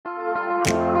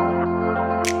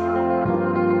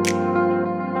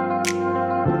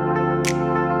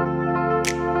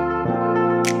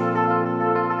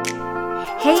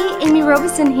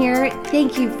Robeson here.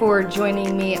 Thank you for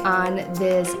joining me on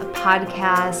this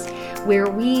podcast where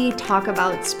we talk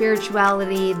about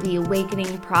spirituality, the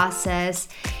awakening process,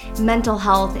 mental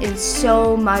health, and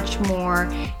so much more.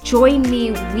 Join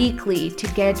me weekly to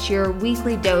get your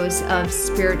weekly dose of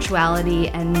spirituality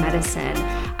and medicine.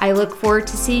 I look forward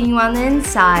to seeing you on the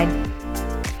inside.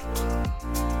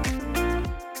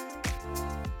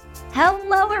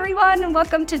 Hello, everyone, and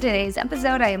welcome to today's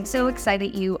episode. I am so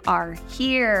excited you are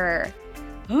here.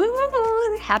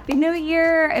 Ooh, Happy New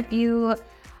Year. If you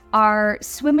are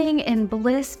swimming in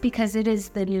bliss because it is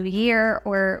the new year,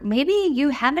 or maybe you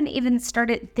haven't even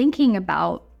started thinking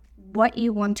about what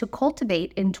you want to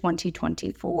cultivate in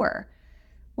 2024.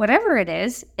 Whatever it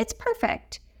is, it's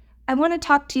perfect. I want to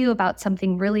talk to you about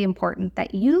something really important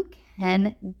that you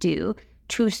can do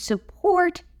to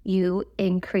support you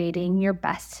in creating your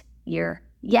best year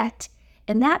yet.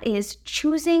 And that is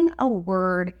choosing a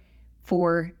word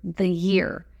for the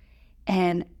year.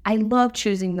 And I love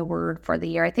choosing the word for the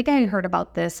year. I think I heard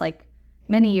about this like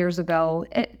many years ago.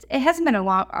 It hasn't been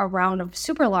around a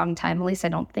super long time. At least I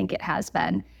don't think it has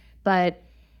been. But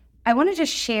I want to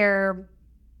just share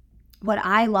what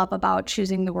I love about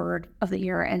choosing the word of the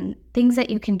year and things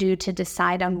that you can do to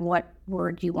decide on what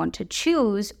word you want to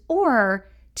choose, or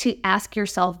to ask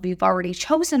yourself if you've already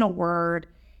chosen a word,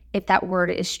 if that word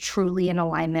is truly in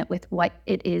alignment with what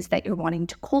it is that you're wanting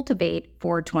to cultivate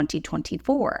for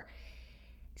 2024.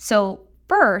 So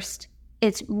first,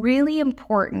 it's really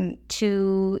important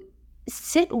to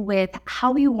sit with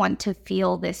how you want to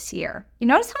feel this year. You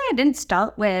notice how I didn't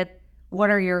start with what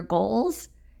are your goals?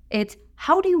 It's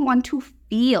how do you want to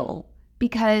feel?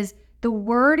 Because the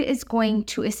word is going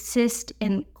to assist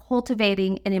in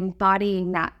cultivating and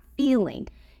embodying that feeling.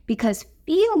 Because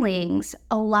feelings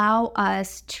allow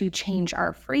us to change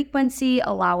our frequency,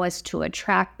 allow us to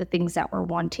attract the things that we're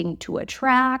wanting to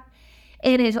attract.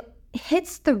 It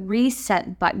hits the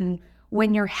reset button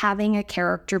when you're having a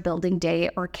character building day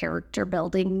or character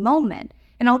building moment.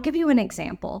 And I'll give you an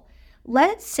example.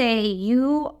 Let's say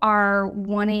you are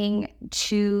wanting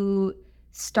to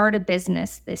start a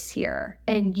business this year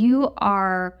and you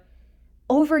are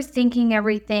overthinking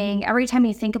everything. Every time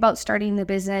you think about starting the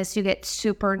business, you get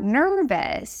super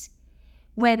nervous.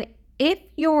 If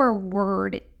your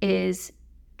word is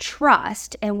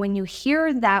trust, and when you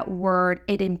hear that word,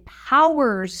 it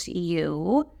empowers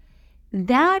you,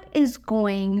 that is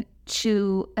going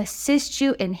to assist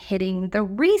you in hitting the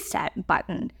reset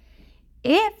button.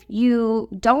 If you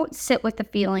don't sit with the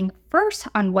feeling first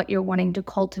on what you're wanting to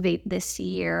cultivate this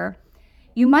year,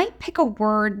 you might pick a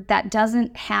word that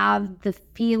doesn't have the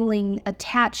feeling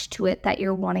attached to it that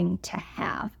you're wanting to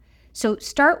have. So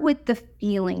start with the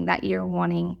feeling that you're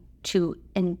wanting to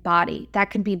embody.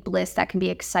 That could be bliss, that can be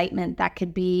excitement, that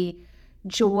could be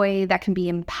joy, that can be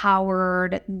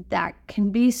empowered, that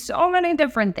can be so many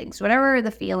different things, whatever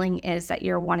the feeling is that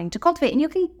you're wanting to cultivate. And you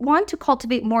can want to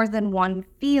cultivate more than one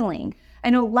feeling. I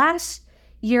know last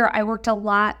year I worked a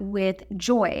lot with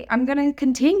joy. I'm going to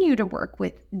continue to work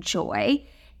with joy.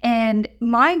 And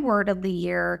my word of the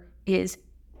year is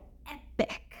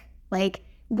epic. Like,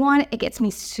 one, it gets me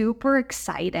super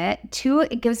excited. Two,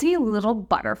 it gives me little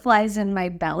butterflies in my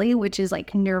belly, which is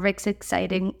like nervous,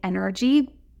 exciting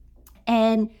energy.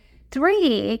 And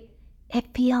three,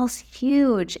 it feels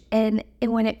huge. And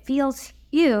when it feels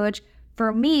huge,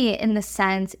 for me, in the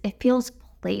sense, it feels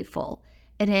playful.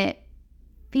 And it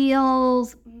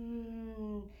feels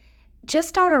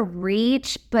just out of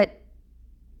reach, but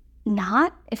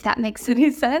not, if that makes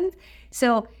any sense.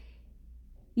 So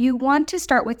you want to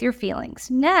start with your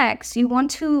feelings. Next, you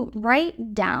want to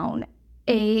write down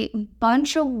a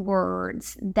bunch of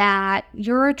words that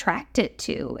you're attracted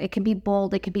to. It can be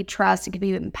bold, it could be trust, it could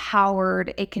be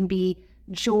empowered, it can be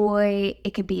joy,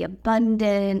 it could be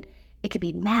abundant, it could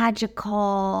be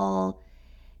magical.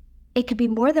 It could be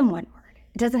more than one word.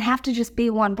 It doesn't have to just be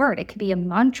one word. It could be a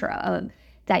mantra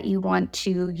that you want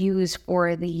to use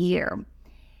for the year.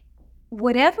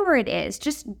 Whatever it is,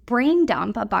 just brain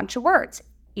dump a bunch of words.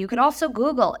 You could also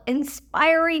Google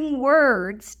inspiring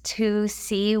words to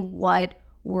see what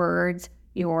words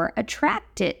you're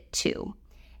attracted to.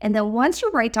 And then once you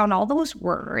write down all those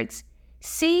words,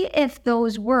 see if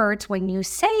those words, when you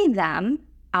say them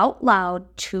out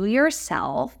loud to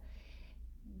yourself,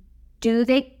 do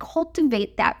they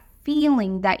cultivate that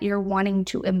feeling that you're wanting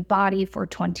to embody for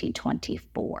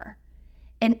 2024?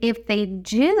 And if they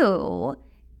do,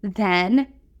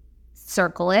 then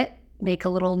circle it, make a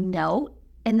little note,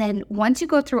 and then once you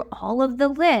go through all of the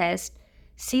list,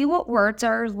 see what words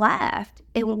are left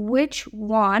and which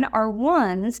one or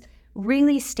ones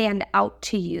really stand out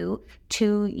to you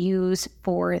to use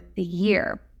for the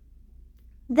year.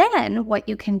 Then what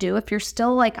you can do, if you're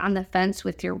still like on the fence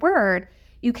with your word,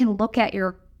 you can look at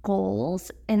your goals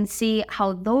and see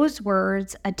how those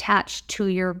words attach to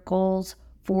your goals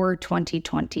for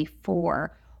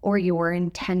 2024 or your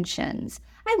intentions.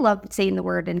 I love saying the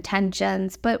word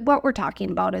intentions, but what we're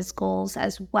talking about is goals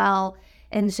as well.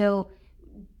 And so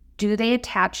do they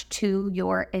attach to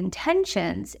your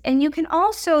intentions? And you can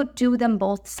also do them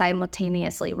both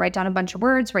simultaneously. Write down a bunch of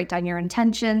words, write down your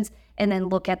intentions, and then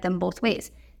look at them both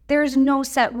ways. There's no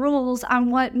set rules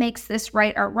on what makes this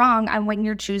right or wrong on when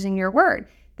you're choosing your word.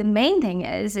 The main thing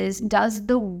is does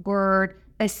the word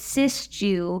assist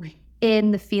you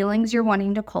in the feelings you're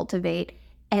wanting to cultivate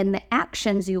and the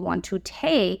actions you want to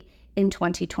take in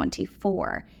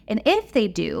 2024? And if they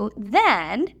do,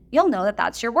 then you'll know that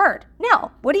that's your word.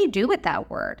 Now, what do you do with that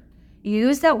word?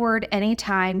 Use that word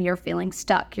anytime you're feeling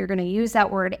stuck. You're going to use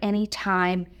that word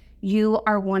anytime you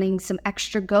are wanting some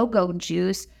extra go-go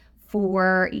juice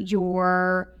for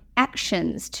your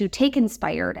actions, to take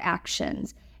inspired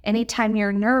actions. Anytime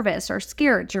you're nervous or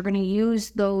scared, you're going to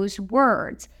use those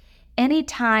words.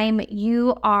 Anytime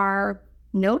you are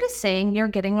noticing you're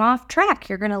getting off track,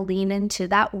 you're going to lean into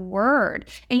that word,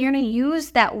 and you're going to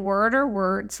use that word or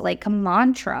words like a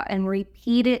mantra and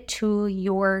repeat it to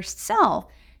yourself.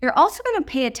 You're also going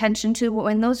to pay attention to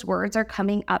when those words are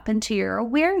coming up into your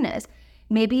awareness.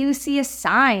 Maybe you see a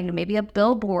sign, maybe a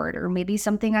billboard, or maybe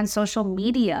something on social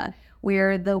media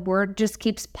where the word just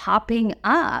keeps popping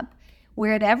up.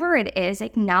 Wherever it is,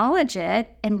 acknowledge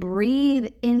it and breathe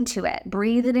into it.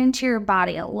 Breathe it into your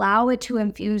body. Allow it to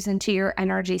infuse into your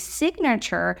energy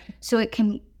signature so it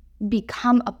can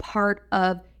become a part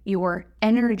of your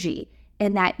energy,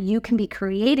 and that you can be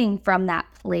creating from that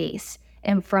place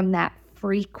and from that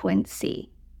frequency.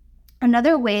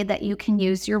 Another way that you can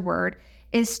use your word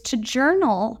is to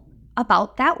journal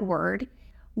about that word.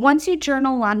 Once you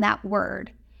journal on that word,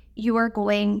 you are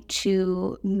going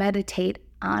to meditate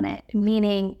on it,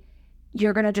 meaning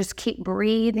you're going to just keep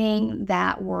breathing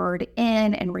that word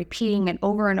in and repeating it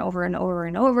over and over and over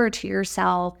and over to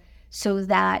yourself so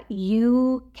that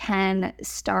you can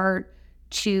start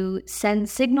to send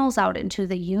signals out into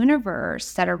the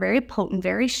universe that are very potent,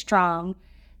 very strong,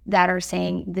 that are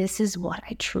saying, this is what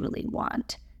I truly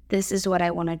want. This is what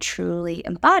I want to truly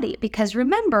embody. Because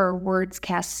remember, words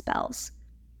cast spells.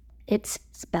 It's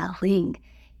spelling.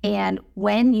 And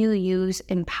when you use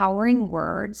empowering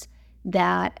words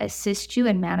that assist you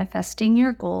in manifesting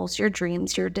your goals, your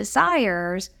dreams, your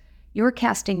desires, you're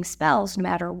casting spells no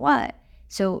matter what.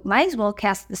 So might as well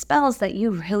cast the spells that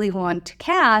you really want to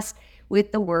cast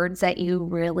with the words that you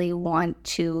really want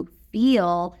to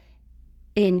feel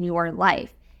in your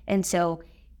life. And so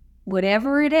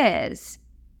whatever it is,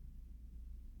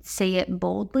 say it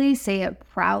boldly, say it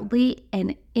proudly,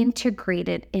 and integrate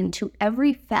it into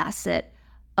every facet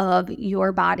of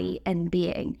your body and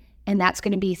being. And that's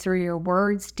going to be through your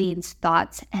words, deeds,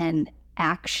 thoughts, and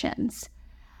actions.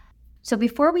 So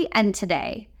before we end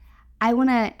today, I want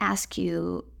to ask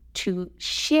you to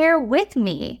share with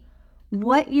me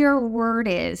what your word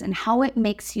is and how it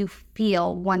makes you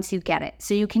feel once you get it.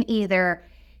 So you can either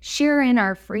share in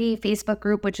our free Facebook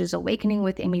group, which is Awakening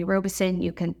with Amy Robeson.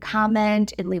 You can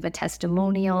comment and leave a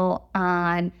testimonial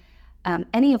on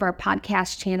any of our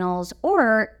podcast channels,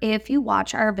 or if you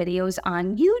watch our videos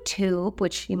on YouTube,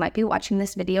 which you might be watching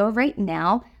this video right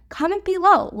now, comment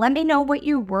below. Let me know what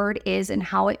your word is and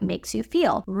how it makes you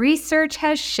feel. Research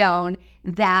has shown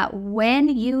that when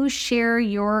you share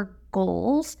your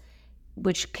goals,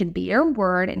 which could be your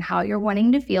word and how you're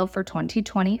wanting to feel for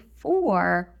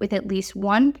 2024 with at least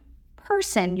one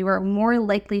person, you are more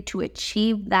likely to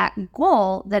achieve that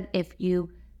goal than if you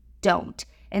don't.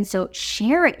 And so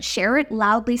share it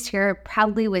loudly, share it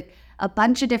proudly with a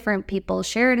bunch of different people,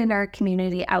 share it in our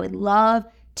community. I would love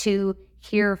to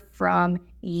hear from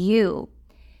you.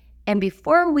 And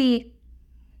before we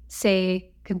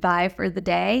say goodbye for the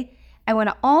day, I want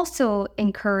to also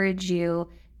encourage you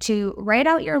to write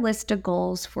out your list of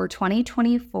goals for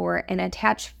 2024 and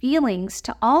attach feelings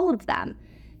to all of them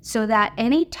so that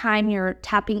anytime you're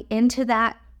tapping into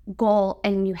that goal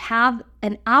and you have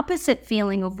an opposite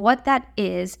feeling of what that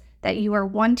is that you are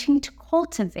wanting to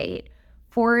cultivate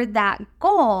for that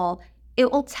goal,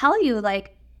 it will tell you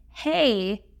like,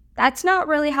 hey, that's not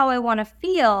really how I want to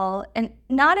feel. And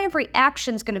not every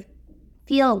action is going to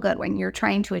feel good when you're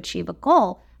trying to achieve a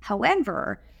goal.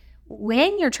 However,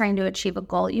 when you're trying to achieve a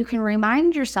goal, you can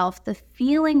remind yourself the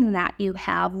feeling that you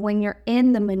have when you're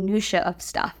in the minutia of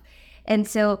stuff. And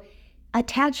so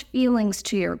attach feelings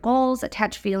to your goals,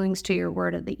 attach feelings to your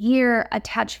word of the year,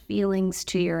 attach feelings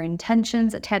to your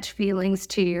intentions, attach feelings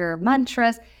to your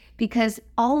mantras, because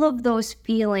all of those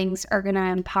feelings are going to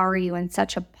empower you in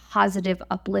such a positive,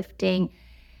 uplifting,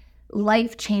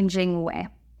 life-changing way.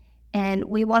 And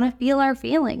we want to feel our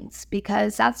feelings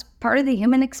because that's part of the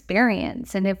human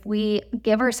experience. And if we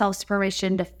give ourselves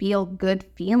permission to feel good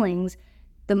feelings,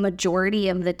 the majority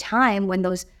of the time when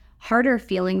those harder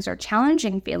feelings or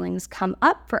challenging feelings come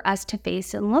up for us to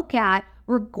face and look at,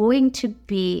 we're going to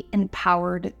be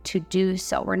empowered to do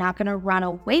so. We're not going to run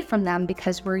away from them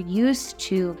because we're used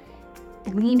to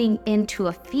leaning into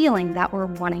a feeling that we're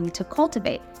wanting to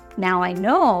cultivate. Now, I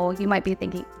know you might be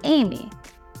thinking, Amy,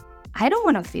 I don't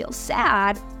want to feel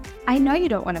sad. I know you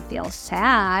don't want to feel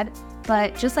sad,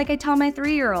 but just like I tell my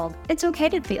 3-year-old, it's okay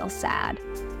to feel sad.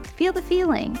 Feel the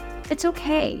feeling. It's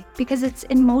okay because it's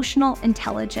emotional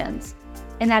intelligence.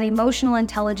 And that emotional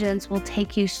intelligence will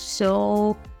take you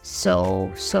so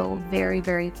very,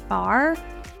 very far.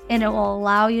 And it will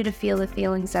allow you to feel the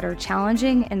feelings that are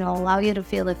challenging, and it will allow you to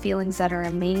feel the feelings that are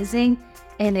amazing.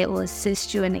 And it will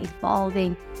assist you in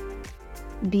evolving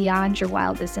beyond your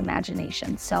wildest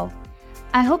imagination. So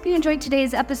I hope you enjoyed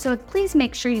today's episode. Please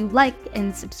make sure you like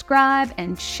and subscribe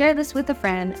and share this with a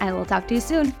friend. I will talk to you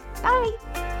soon.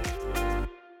 Bye.